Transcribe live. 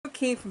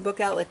came from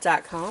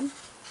bookoutlet.com.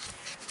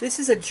 This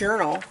is a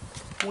journal,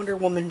 Wonder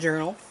Woman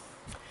journal,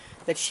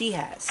 that she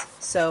has.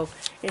 So,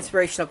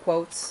 inspirational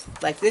quotes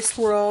like, "This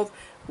world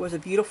was a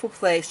beautiful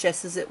place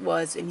just as it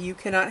was, and you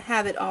cannot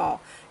have it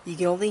all. You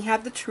can only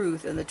have the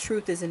truth, and the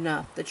truth is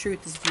enough. The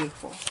truth is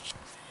beautiful."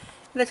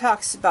 And it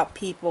talks about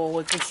people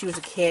like when she was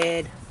a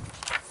kid,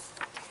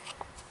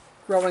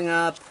 growing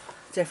up,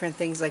 different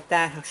things like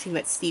that, how she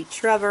met Steve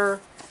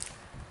Trevor,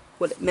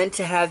 what it meant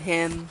to have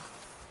him,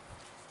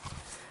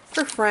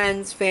 her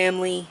friends,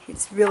 family.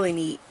 It's really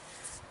neat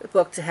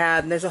book to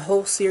have, and there's a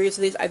whole series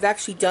of these. I've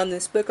actually done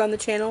this book on the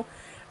channel.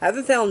 I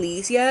haven't found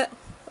these yet.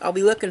 I'll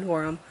be looking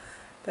for them.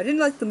 But I didn't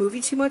like the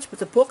movie too much, but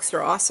the books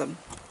are awesome.